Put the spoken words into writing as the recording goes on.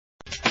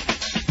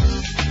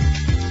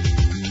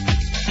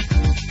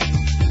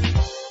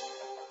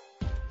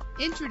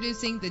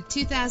Introducing the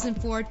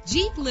 2004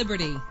 Jeep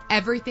Liberty.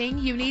 Everything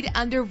you need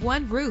under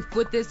one roof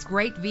with this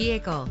great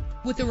vehicle.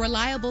 With a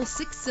reliable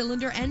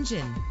 6-cylinder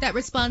engine that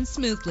responds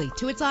smoothly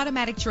to its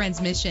automatic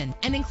transmission,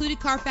 an included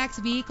Carfax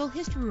Vehicle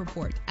History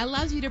Report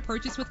allows you to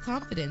purchase with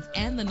confidence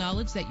and the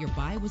knowledge that your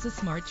buy was a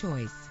smart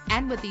choice.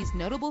 And with these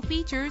notable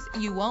features,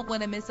 you won't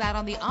want to miss out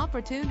on the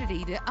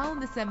opportunity to own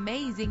this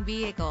amazing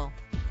vehicle.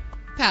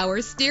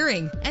 Power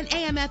steering, an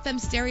AM/FM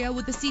stereo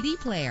with a CD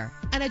player,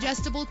 an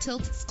adjustable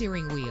tilt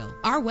steering wheel.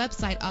 Our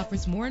website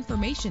offers more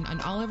information on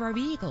all of our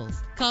vehicles.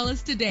 Call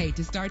us today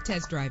to start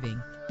test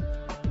driving.